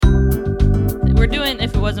we're doing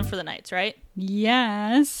If It Wasn't for the Nights, right?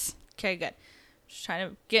 Yes. Okay, good. Just trying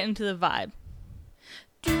to get into the vibe.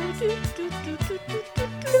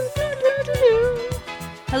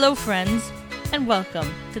 Hello, friends, and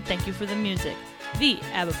welcome to Thank You for the Music, the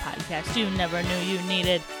ABBA podcast you never knew you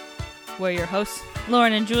needed. We're your hosts,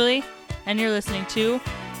 Lauren and Julie, and you're listening to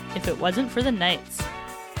If It Wasn't for the Nights,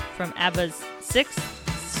 from ABBA's 6th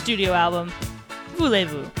studio album,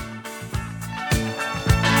 Voulez-Vous.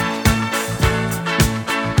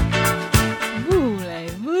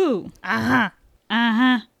 Voulez-Vous. Uh-huh.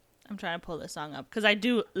 Uh-huh. I'm trying to pull this song up, because I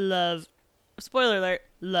do love, spoiler alert,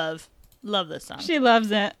 love this song. She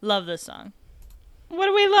loves it. Love this song. What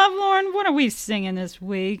do we love, Lauren? What are we singing this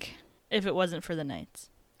week? If It Wasn't for the Nights.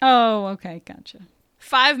 Oh, okay. Gotcha.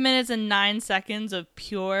 5 minutes and 9 seconds of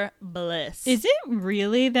pure bliss. Is it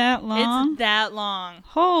really that long? It's that long.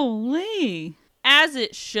 Holy. As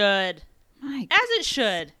it should. My As it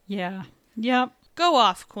should. Yeah. Yep. Go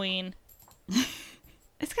off, Queen.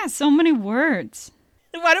 It's got so many words.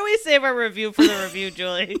 Why don't we save our review for the review,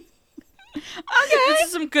 Julie? Okay. This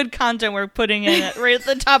is some good content we're putting in it right at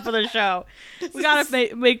the top of the show. We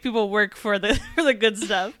gotta make people work for the good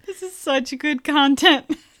stuff. This is such good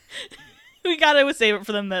content. We gotta save it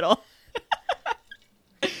for the middle.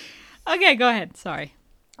 Okay, go ahead. Sorry.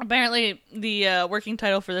 Apparently, the working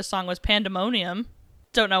title for this song was Pandemonium.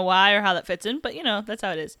 Don't know why or how that fits in, but you know, that's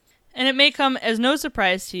how it is. And it may come as no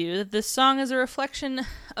surprise to you that this song is a reflection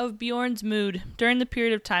of Bjorn's mood during the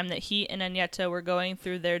period of time that he and Agneta were going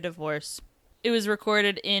through their divorce. It was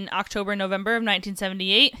recorded in October-November of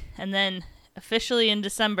 1978, and then officially in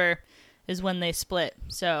December is when they split.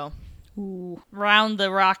 So, Ooh. round the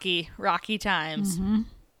rocky times. Mm-hmm.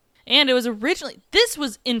 And it was originally, this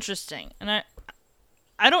was interesting, and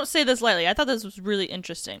I don't say this lightly, I thought this was really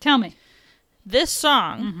interesting. Tell me. This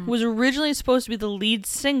song was originally supposed to be the lead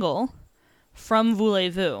single from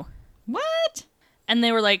Voulez-Vous. What? And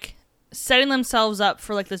they were like setting themselves up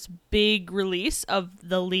for like this big release of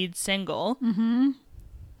the lead single,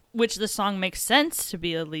 which the song makes sense to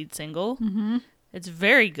be a lead single. Mm-hmm. It's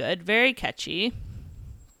very good, very catchy.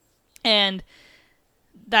 And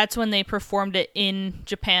that's when they performed it in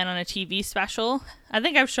Japan on a TV special. I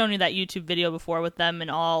think I've shown you that YouTube video before with them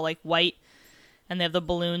in all like white, and they have the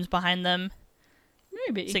balloons behind them.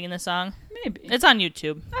 Maybe. Singing the song. Maybe. It's on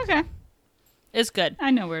YouTube. Okay. It's good. I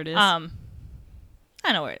know where it is. I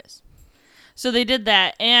know where it is. So they did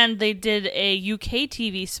that, and they did a UK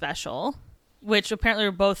TV special, which apparently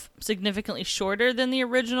were both significantly shorter than the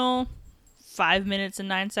original 5 minutes and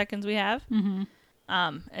 9 seconds we have. Mm-hmm.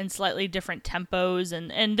 And slightly different tempos,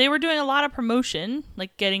 and they were doing a lot of promotion,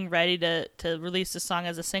 like getting ready to release the song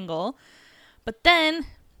as a single. But then,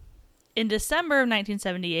 in December of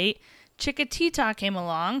 1978, Chiquitita came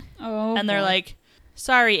along, and they're like,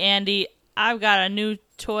 sorry, Andy, I've got a new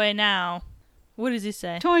toy now. What does he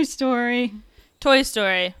say? Toy Story. Toy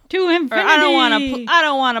Story. To infinity. Or I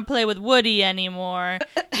don't want to play with Woody anymore.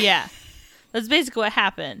 Yeah. That's basically what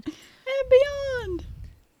happened. And beyond.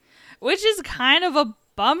 Which is kind of a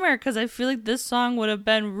bummer, because I feel like this song would have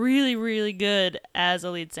been really, really good as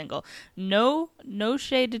a lead single. No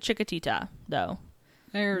shade to Chiquitita, though.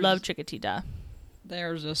 Love Chiquitita.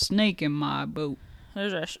 There's a snake in my boot.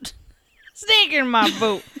 There's a snake in my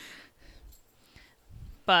boot.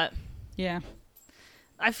 But Yeah.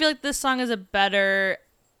 I feel like this song is a better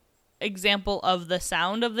example of the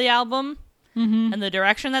sound of the album and the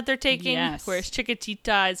direction that they're taking. Yes. Whereas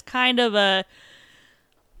Chiquitita is kind of a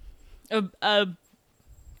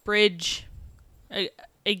bridge,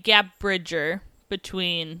 a gap bridger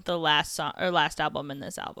between the last song or last album and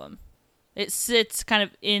this album. It sits kind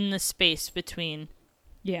of in the space between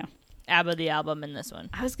Yeah. ABBA the album and this one.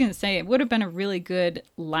 I was going to say, it would have been a really good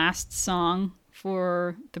last song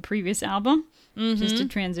for the previous album. Just to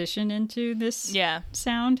transition into this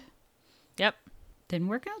sound. Yep. Didn't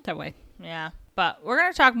work out that way. Yeah. But we're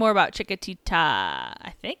going to talk more about Chiquitita,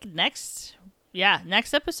 I think, next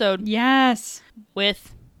episode. Yes.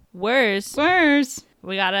 With Wurs. Wurs.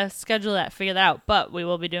 We got to schedule that, figure that out. But we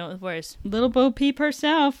will be doing it with Wurs. Little Bo Peep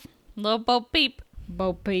herself. Little Bo Peep.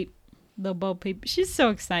 Bo Peep. Little Bo Peep. She's so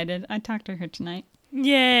excited. I talked to her tonight.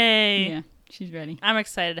 Yay. Yeah, she's ready. I'm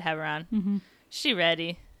excited to have her on. Mm-hmm. She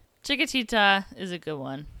ready. Chiquitita is a good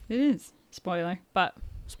one. It is. Spoiler. But,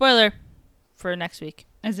 spoiler for next week.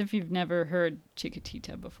 As if you've never heard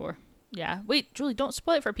Chiquitita before. Yeah. Wait, Julie, don't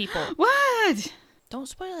spoil it for people. What? Don't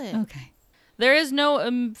spoil it. Okay. There is no...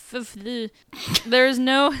 there is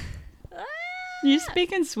no... You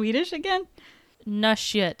speaking Swedish again? No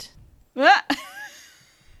shit. Ah!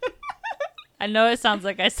 I know it sounds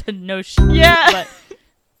like I said no shit. Yeah. But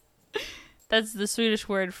that's the Swedish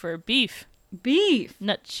word for beef. Beef.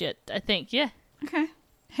 Nut shit, I think. Yeah. Okay.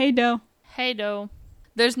 Hey Do. Hey Do.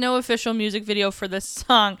 There's no official music video for this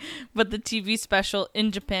song, but the TV special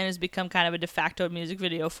in Japan has become kind of a de facto music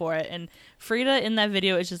video for it. And Frida in that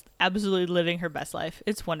video is just absolutely living her best life.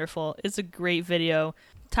 It's wonderful. It's a great video.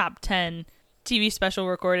 Top 10 TV special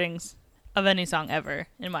recordings of any song ever,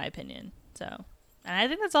 in my opinion. So, and I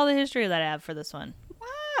think that's all the history that I have for this one.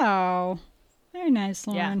 Wow. Very nice,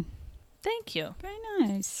 Lauren. Yeah. Thank you. Very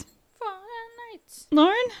nice. Fun nights.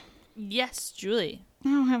 Lauren? Yes, Julie. I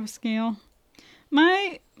don't have a scale.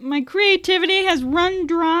 My creativity has run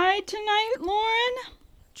dry tonight, Lauren.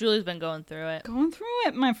 Julie's been going through it. Going through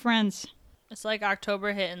it, my friends. It's like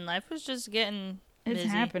October hit and life was just getting busy.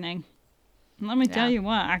 It's happening. Let me tell you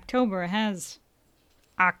what, October has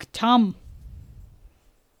Octum.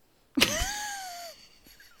 I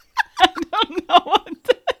don't know what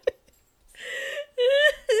that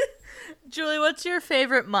is. Julie, what's your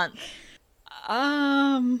favorite month?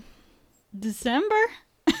 December?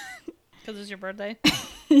 Because it's your birthday?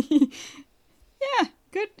 Yeah,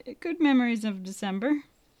 good memories of December.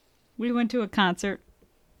 We went to a concert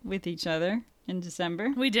with each other in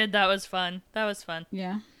December. We did. That was fun.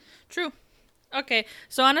 Yeah. True. Okay,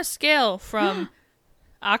 so on a scale from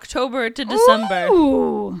October to December.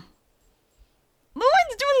 Ooh!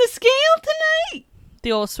 Lauren's doing the scale tonight!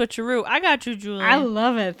 The old switcheroo. I got you, Julie. I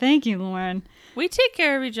love it. Thank you, Lauren. We take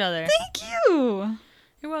care of each other. Thank you!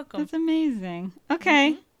 You're welcome. That's amazing.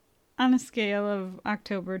 Okay. On a scale of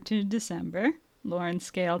October to December, Lauren's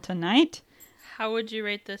scale tonight. How would you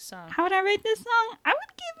rate this song? How would I rate this song? I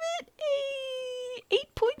would give it a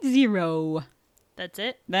 8.0. That's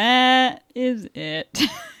it? That is it.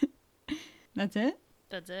 That's it?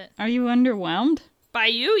 That's it. Are you underwhelmed? By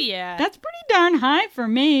you, yeah. That's pretty darn high for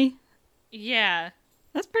me. Yeah.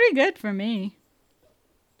 That's pretty good for me.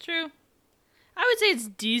 True. I would say it's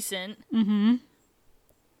decent. Mm-hmm.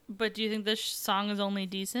 But do you think this song is only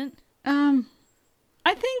decent? I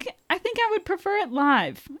think I would prefer it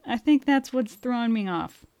live. I think that's what's throwing me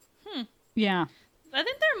off. Yeah. I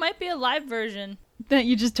think there might be a live version. That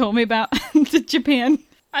you just told me about to Japan.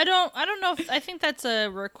 I don't know if I think that's a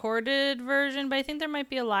recorded version, but I think there might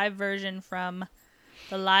be a live version from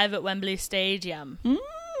the Live at Wembley Stadium.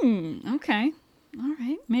 Okay. All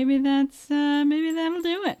right. Maybe that'll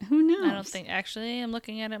do it. Who knows? I don't think actually. I'm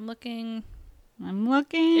looking at it. I'm looking.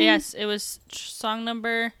 Yes, it was song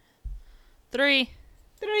number 3.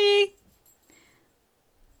 3.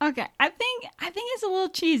 Okay. I think it's a little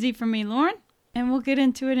cheesy for me, Lauren. And we'll get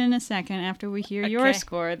into it in a second after we hear your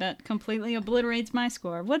score that completely obliterates my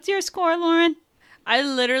score. What's your score, Lauren? I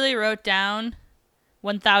literally wrote down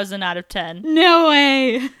 1,000 out of 10. No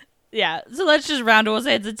way. Yeah, so let's just round it. We'll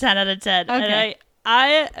say it's a 10 out of 10. Okay. And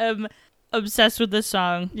I am obsessed with this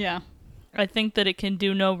song. Yeah. I think that it can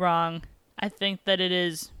do no wrong. I think that it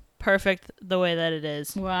is perfect the way that it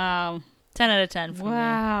is. Wow. 10 out of 10 for me.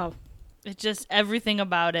 Wow. It's just everything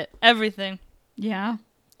about it. Everything. Yeah.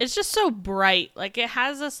 It's just so bright. Like, it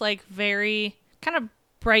has this, like, very kind of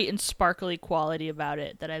bright and sparkly quality about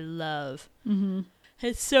it that I love. Mm-hmm.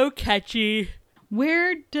 It's so catchy.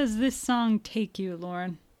 Where does this song take you,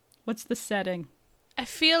 Lauren? What's the setting? I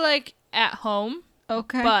feel like at home.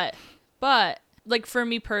 Okay. But, like, for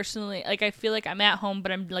me personally, like, I feel like I'm at home,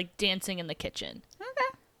 but I'm, like, dancing in the kitchen.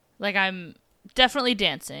 Okay. Like, I'm definitely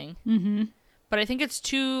dancing. Mm-hmm. But I think it's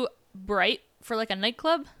too bright for, like, a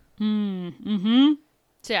nightclub. Mm-hmm.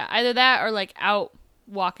 So, yeah, either that or, like, out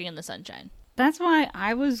walking in the sunshine. That's why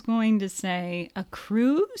I was going to say a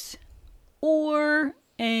cruise or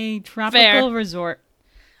a tropical resort.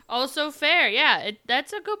 Also fair, yeah.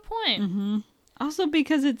 That's a good point. Mm-hmm. Also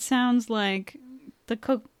because it sounds like the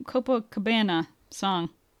Copacabana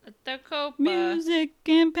song. The Copa. Music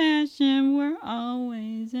and passion were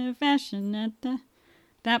always in fashion at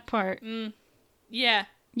that part. Yeah.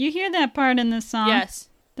 You hear that part in this song? Yes.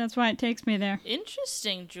 That's why it takes me there.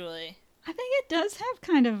 Interesting, Julie. I think it does have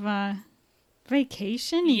kind of a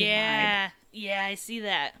vacation-y vibe. Yeah, I see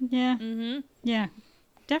that. Yeah. Mm-hmm. Yeah.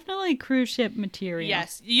 Definitely cruise ship material.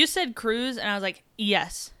 Yes. You said cruise, and I was like,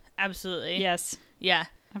 yes, absolutely. Yes. Yeah.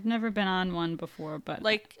 I've never been on one before, but...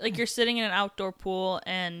 Like you're sitting in an outdoor pool,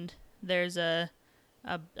 and there's a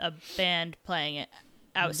band playing it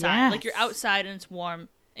outside. Yes. Like, you're outside, and it's warm.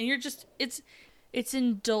 And you're just... It's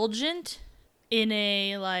indulgent in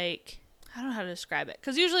a, like... I don't know how to describe it.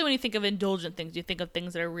 Because usually when you think of indulgent things, you think of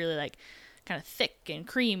things that are really, like, kind of thick and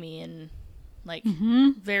creamy and, like,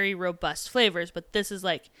 very robust flavors. But this is,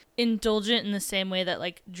 like, indulgent in the same way that,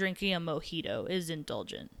 like, drinking a mojito is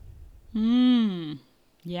indulgent.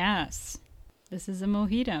 Yes. This is a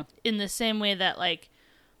mojito. In the same way that, like,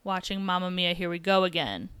 watching Mamma Mia, Here We Go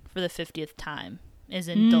Again for the 50th time is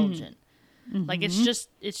indulgent. Like it's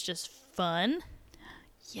just fun.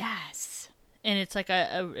 Yes. And it's like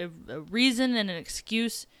a reason and an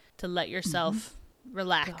excuse to let yourself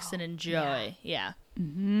relax and enjoy. Yeah.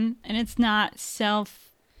 And it's not self-aware.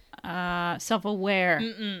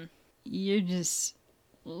 You're just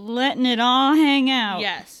letting it all hang out.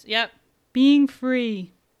 Yes. Yep. Being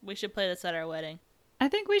free. We should play this at our wedding. I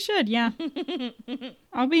think we should, yeah.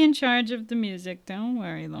 I'll be in charge of the music. Don't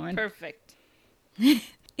worry, Lauren. Perfect.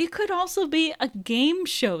 It could also be a game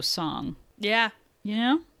show song. Yeah. You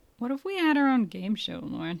know? What if we had our own game show,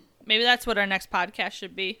 Lauren? Maybe that's what our next podcast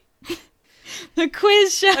should be. The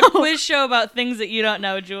quiz show. A quiz show about things that you don't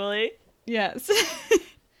know, Julie. Yes.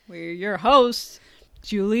 We're your hosts,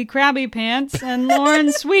 Julie Krabby Pants and Lauren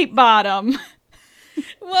Sweetbottom.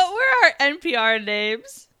 What were our NPR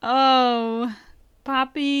names? Oh,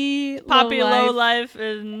 Poppy Lowlife,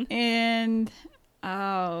 and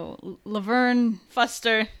Laverne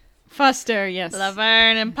Fuster. Yes.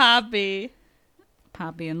 Laverne and Poppy.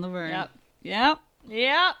 Poppy and Laverne. Yep.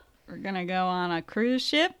 We're gonna go on a cruise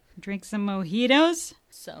ship, drink some mojitos,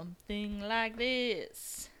 Something like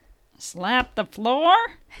this. slap the floor,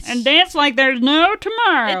 and dance like there's no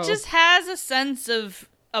tomorrow. It just has a sense of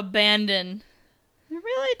abandon. It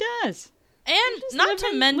really does. And not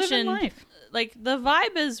to mention, life. like, the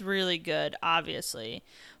vibe is really good, obviously.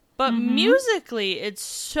 But musically, it's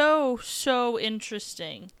so, so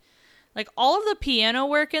interesting. Like, all of the piano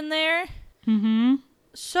work in there,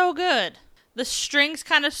 so good. The strings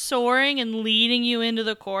kind of soaring and leading you into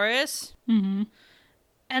the chorus. And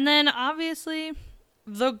then, obviously,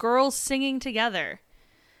 the girls singing together,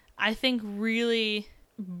 I think really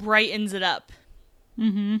brightens it up.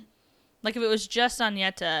 Like, if it was just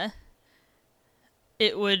Agneta,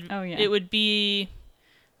 it would be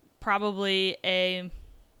probably a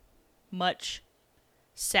much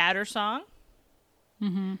sadder song.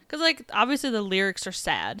 Because, like, obviously the lyrics are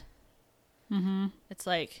sad. It's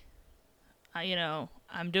like,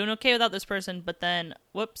 I'm doing okay without this person, but then,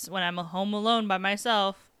 whoops, when I'm home alone by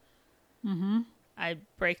myself, I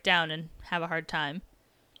break down and have a hard time.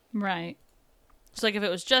 Right. So, like, if it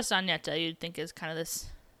was just Agneta, you'd think it's kind of this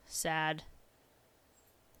sad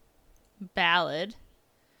ballad.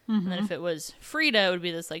 And then if it was Frida, it would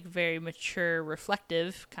be this, like, very mature,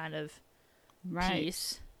 reflective kind of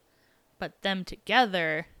piece. But them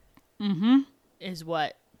together is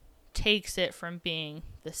what takes it from being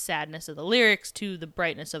the sadness of the lyrics to the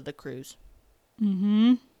brightness of the cruise.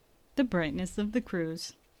 The brightness of the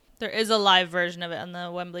cruise. There is a live version of it on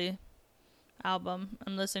the Wembley album.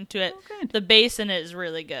 I'm listening to it. Oh, good. The bass in it is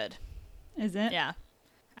really good. Is it? Yeah.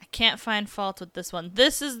 I can't find fault with this one.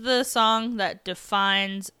 This is the song that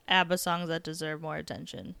defines ABBA songs that deserve more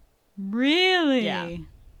attention. Really?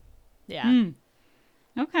 Yeah.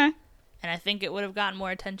 Okay. And I think it would have gotten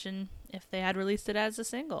more attention if they had released it as a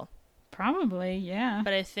single. Probably, yeah.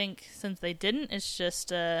 But I think since they didn't, it's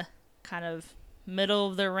just a kind of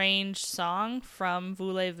middle-of-the-range song from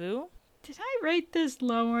Voulez-Vous. Did I rate this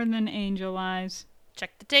lower than Angel Eyes?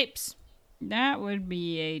 Check the tapes. That would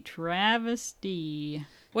be a travesty.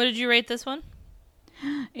 What did you rate this one?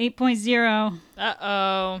 8.0.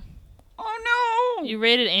 Uh-oh. Oh, no! You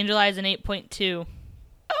rated Angel Eyes an 8.2.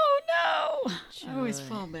 Oh, no! Joy. I always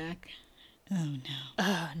fall back. Oh, no.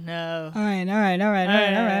 Oh, no. All right.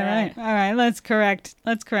 Let's correct.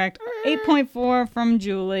 8.4 from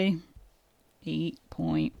Julie.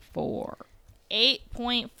 8.4.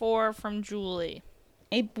 8.4 from Julie.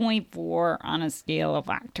 8.4 on a scale of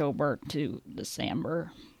October to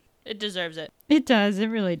December. It deserves it. It does. It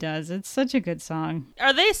really does. It's such a good song.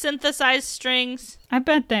 Are they synthesized strings? I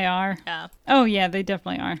bet they are. Yeah. Oh, yeah, they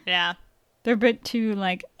definitely are. Yeah. They're a bit too,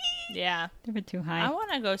 Yeah. they're a bit too high. I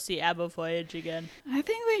want to go see ABBA Voyage again. I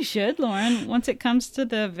think we should, Lauren. Once it comes to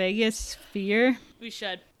the Vegas sphere, We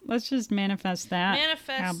should. let's just manifest that.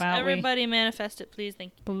 Manifest. How about Everybody manifest it, please.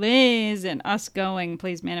 Thank you. Please, and us going,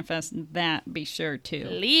 please manifest that. Be sure to.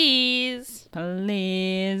 Please.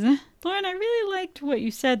 Please. Lauren, I really liked what you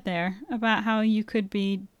said there about how you could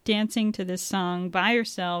be dancing to this song by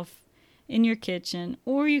yourself in your kitchen,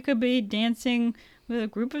 or you could be dancing with a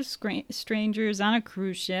group of strangers on a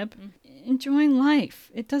cruise ship, enjoying life.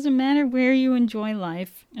 It doesn't matter where you enjoy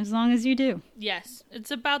life, as long as you do. Yes. It's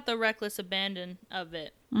about the reckless abandon of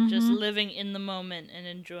it. Just living in the moment and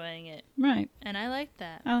enjoying it. Right. And I like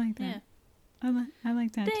that. I like that. Yeah. I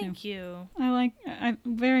like that Thank too. you. I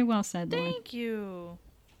very well said, Lauren. Thank you.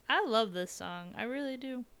 I love this song. I really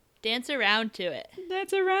do. Dance around to it.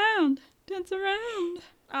 Dance around. Dance around.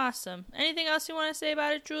 Awesome. Anything else you want to say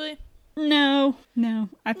about it, Julie? No.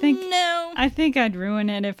 I think No. I'd ruin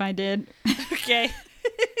it if I did. Okay.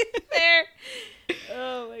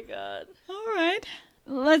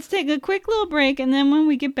 let's take a quick little break, and then when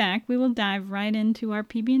we get back, we will dive right into our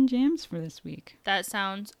PB and Jams for this week. That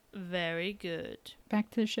sounds very good.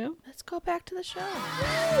 Back to the show. Let's go back to the show.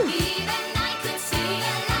 Even I could see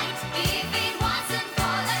a light if it wasn't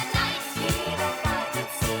for the night. Even I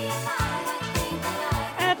could see a light in the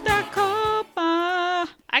light. At the Copa.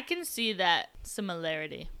 I can see that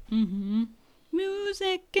similarity. Mm-hmm.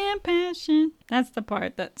 Music and passion. That's the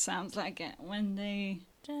part that sounds like it when they...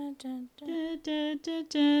 Dun, dun, dun. Da, da, da,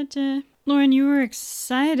 da, da. Lauren, you were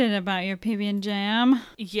excited about your PB and Jam.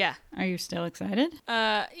 Yeah. Are you still excited?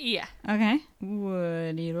 Yeah. Okay.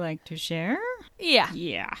 Would you like to share? Yeah.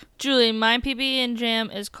 Yeah. Julie, my PB and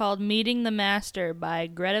Jam is called Meeting the Master by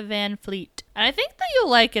Greta Van Fleet. And I think that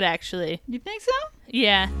you'll like it, actually. You think so?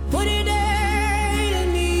 Yeah. What a day to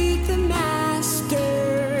meet the master.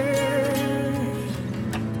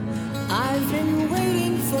 I've been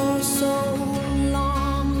waiting for so long.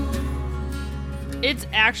 It's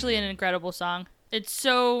actually an incredible song. It's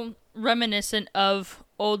so reminiscent of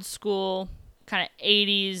old school kind of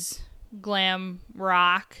 80s glam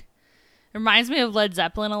rock. It reminds me of Led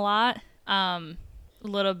Zeppelin a lot. A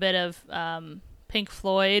little bit of Pink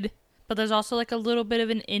Floyd. But there's also like a little bit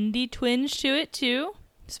of an indie twinge to it too.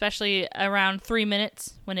 Especially around 3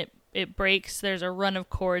 minutes when it breaks. There's a run of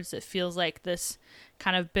chords that feels like this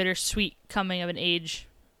kind of bittersweet coming of an age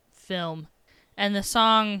film. And the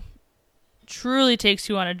song truly takes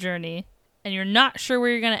you on a journey, and you're not sure where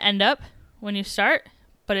you're going to end up when you start,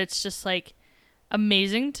 but it's just like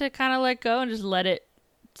amazing to kind of let go and just let it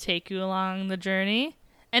take you along the journey.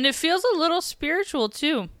 And it feels a little spiritual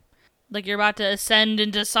too, like you're about to ascend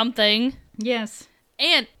into something. Yes.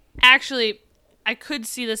 And actually, I could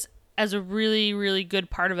see this as a really, really good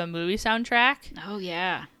part of a movie soundtrack. Oh,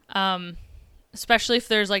 yeah. Especially if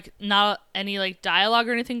there's like not any like dialogue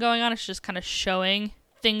or anything going on. It's just kind of showing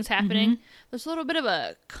things happening. There's a little bit of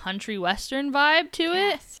a country western vibe to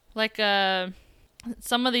it. Like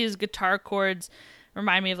some of these guitar chords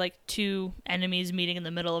remind me of like two enemies meeting in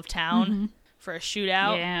the middle of town for a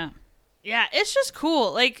shootout. Yeah. Yeah, it's just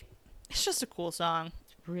cool. Like, it's just a cool song.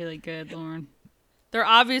 It's really good, Lauren. They're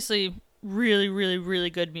obviously really, really,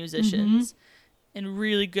 really good musicians and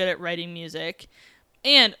really good at writing music.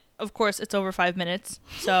 And, of course, it's over 5 minutes,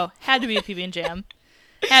 so had to be a PB and Jam.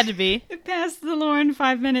 Had to be. It passed the Lauren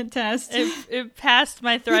 5-minute test. It passed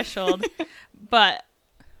my threshold. But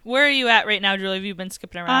where are you at right now, Julie? Have you been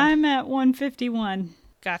skipping around? I'm at 151.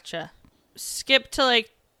 Gotcha. Skip to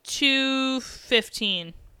like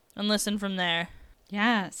 2:15 and listen from there.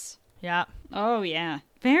 Yes. Yeah. Oh, yeah.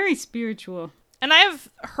 Very spiritual. And I've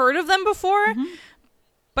heard of them before,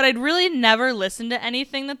 but I'd really never listened to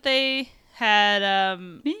anything that they had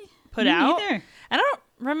put out. Neither. I don't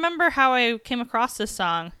remember how I came across this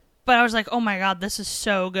song, but I was like, oh my god, this is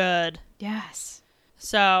so good. Yes.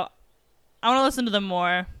 So I want to listen to them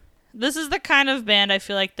more. This is the kind of band I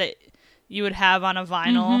feel like that you would have on a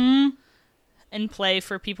vinyl and play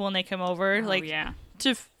for people when they come over, like yeah.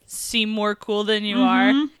 to seem more cool than you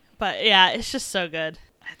are. But yeah, it's just so good.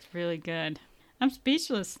 That's really good. I'm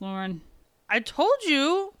speechless, Lauren. I told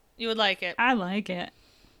you you would like it. I like it.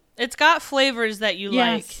 It's got flavors that you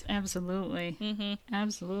Yes, absolutely. Mm-hmm.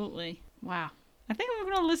 Absolutely. Wow. I think I'm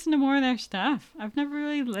going to listen to more of their stuff. I've never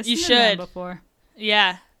really listened You to should. them before.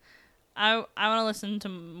 Yeah. I want to listen to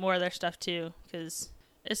more of their stuff too, because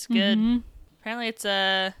it's good. Apparently it's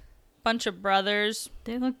a bunch of brothers.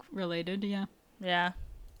 They look related, yeah. Yeah.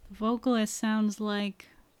 The vocalist sounds like...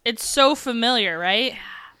 It's so familiar, right?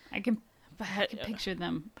 I can But picture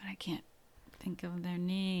them, but I can't think of their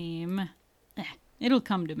name. It'll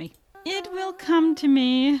come to me. It will come to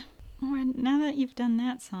me. Lauren, now that you've done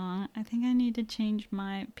that song, I think I need to change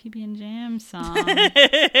my PB and Jam song.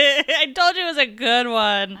 I told you it was a good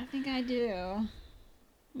one. I think I do.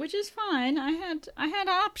 Which is fine. I had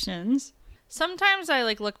options. Sometimes I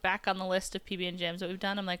like look back on the list of PB and Jams that we've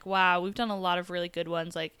done. I'm like, wow, we've done a lot of really good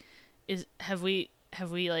ones. Like, have we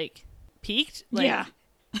like peaked? Like, Yeah.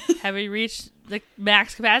 have we reached the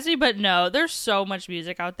max capacity? But no, there's so much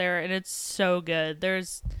music out there, and it's so good.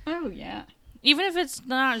 There's Oh, yeah. even if it's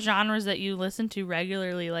not genres that you listen to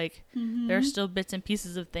regularly, like there are still bits and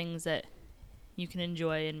pieces of things that you can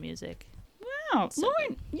enjoy in music. Wow. So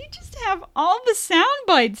Lauren, you just have all the sound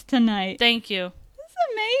bites tonight. Thank you. That's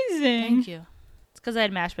amazing. Thank you. It's because I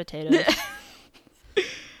had mashed potatoes.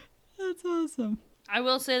 That's awesome. I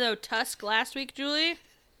will say though, Tusk last week, Julie,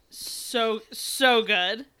 so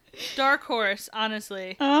good. Dark Horse,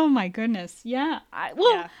 honestly. Oh my goodness. Yeah.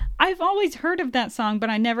 Yeah. I've always heard of that song, but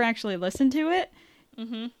I never actually listened to it.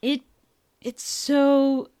 It's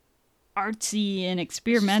so artsy and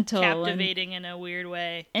experimental Captivating in a weird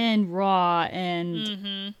way. and raw and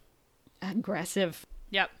Mm-hmm. aggressive.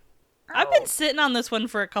 Yep. I've been sitting on this one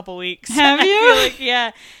for a couple weeks. Have I you? feel like,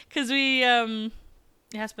 yeah, because yeah,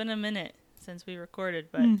 it's been a minute since we recorded,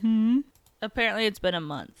 but apparently it's been a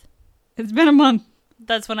month. It's been a month.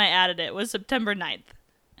 That's when I added it. It was September 9th.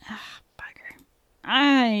 Bugger.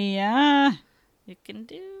 You can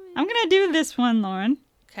do it. I'm gonna do this one, Lauren.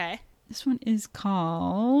 Okay. This one is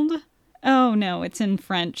called. Oh no, it's in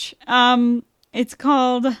French. It's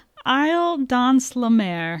called Isle dans la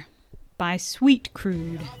mer by Sweet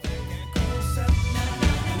Crude.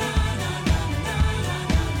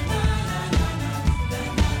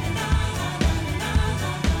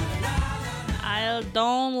 Isle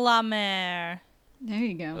dans la mer. There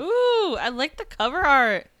you go. Ooh, I like the cover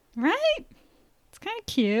art. Right? It's kind of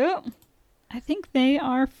cute. I think they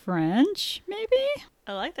are French, maybe?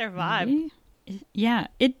 I like their vibe. Maybe. Yeah,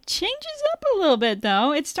 it changes up a little bit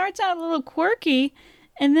though. It starts out a little quirky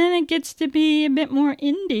and then it gets to be a bit more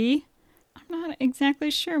indie. I'm not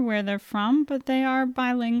exactly sure where they're from, but they are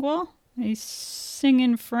bilingual. They sing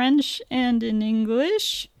in French and in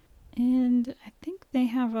English. And I think they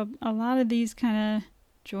have a lot of these kind of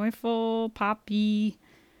joyful, poppy,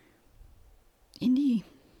 indie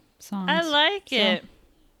songs. I like So- it.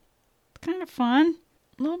 Kind of fun.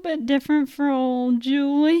 A little bit different for old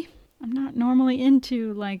Julie. I'm not normally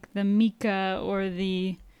into like the Mika or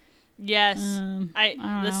the Yes. I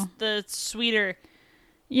don't know. The sweeter.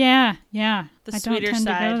 yeah. The I don't sweeter tend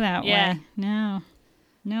to side. go that Yeah. way. No.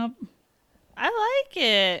 Nope. I like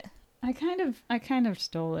it. I kind of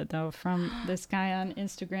stole it though from this guy on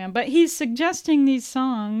Instagram, but he's suggesting these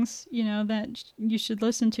songs, you know, that you should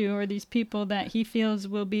listen to, or these people that he feels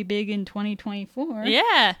will be big in 2024.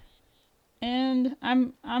 Yeah. And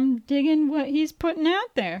I'm digging what he's putting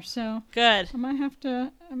out there. So Good. I might have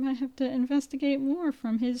to investigate more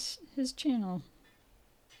from his channel.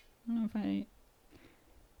 I don't know if I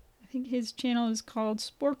think his channel is called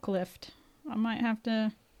Sporklift. I might have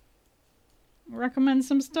to recommend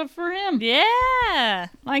some stuff for him. Yeah.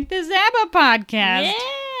 Like this ABBA podcast.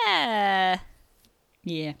 Yeah.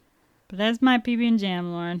 Yeah. But that's my PB and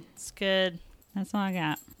Jam, Lauren. It's good. That's all I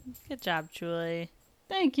got. Good job, Julie.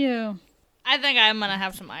 Thank you. I think I'm going to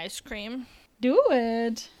have some ice cream. Do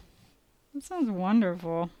it. That sounds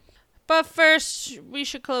wonderful. But first, we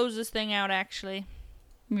should close this thing out, actually.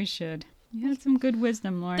 We should. You had some good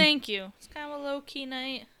wisdom, Lauren. Thank you. It's kind of a low-key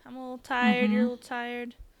night. I'm a little tired. You're a little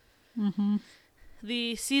tired. Mm-hmm.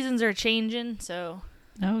 The seasons are changing, so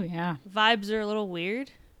Oh, yeah. vibes are a little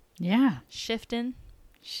weird. Yeah. Shifting.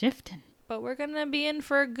 Shifting. But we're going to be in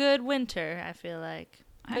for a good winter, I feel like.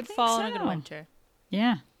 I Good think fall and a so. good winter.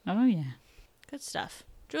 Yeah. Oh, yeah. Good stuff.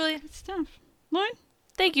 Julie, Good stuff. Lauren?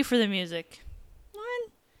 thank you for the music.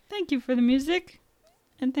 Lauren, thank you for the music.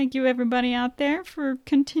 And thank you, everybody out there, for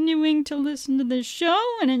continuing to listen to this show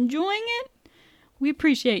and enjoying it. We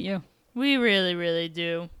appreciate you. We really, really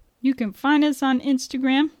do. You can find us on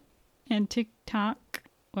Instagram and TikTok.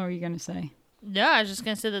 What were you going to say? No, I was just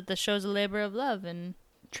going to say that the show's a labor of love, and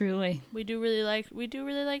Truly. we do really like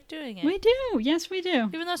doing it. We do. Yes, we do.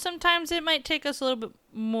 Even though sometimes it might take us a little bit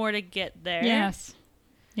more to get there. Yes.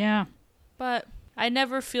 Yeah. But I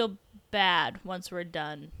never feel bad once we're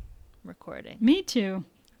done recording. Me too.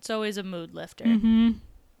 It's always a mood lifter. Mm-hmm.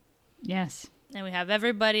 Yes. And we have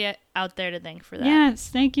everybody out there to thank for that. Yes.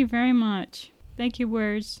 Thank you very much. Thank you,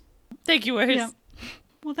 words. Thank you, Wurs. Yeah.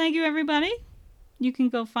 Well, thank you, everybody. You can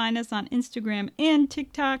go find us on Instagram and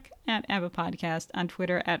TikTok at ABBA Podcast, on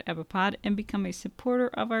Twitter at ABBAPod, and become a supporter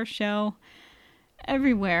of our show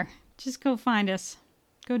everywhere. Just go find us.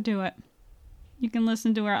 Go do it. You can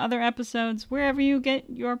listen to our other episodes wherever you get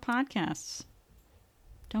your podcasts.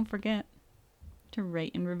 Don't forget to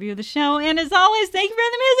rate and review the show. And as always, thank you for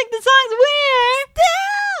the music, the songs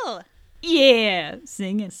we're Still yeah,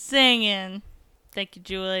 singing. singing. Thank you,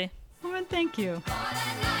 Julie. Oh, thank you. For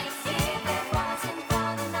the night, if it wasn't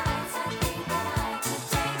for the nights, I think that I could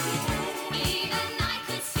take it. Even I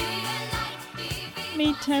could see a light if it Let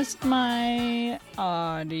me test my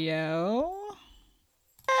audio.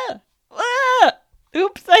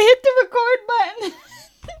 Oops, I hit the record button.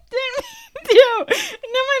 Didn't mean to.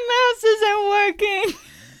 Now my mouse isn't working.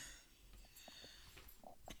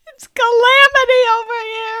 It's calamity over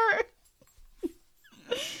here.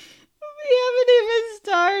 We haven't even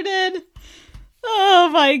started. Oh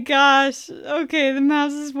my gosh. Okay, the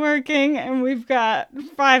mouse is working and we've got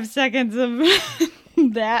 5 seconds of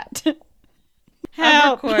that.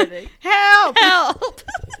 Help. I'm recording. Help. Help!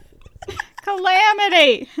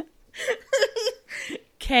 Calamity.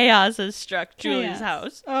 chaos has struck Julie's Chaos.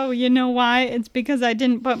 house. Oh, you know why? It's because I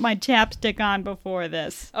didn't put my chapstick on before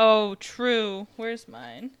this. Oh, true. Where's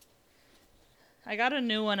mine? I got a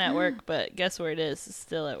new one at work, but guess where it is? It's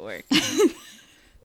still at work.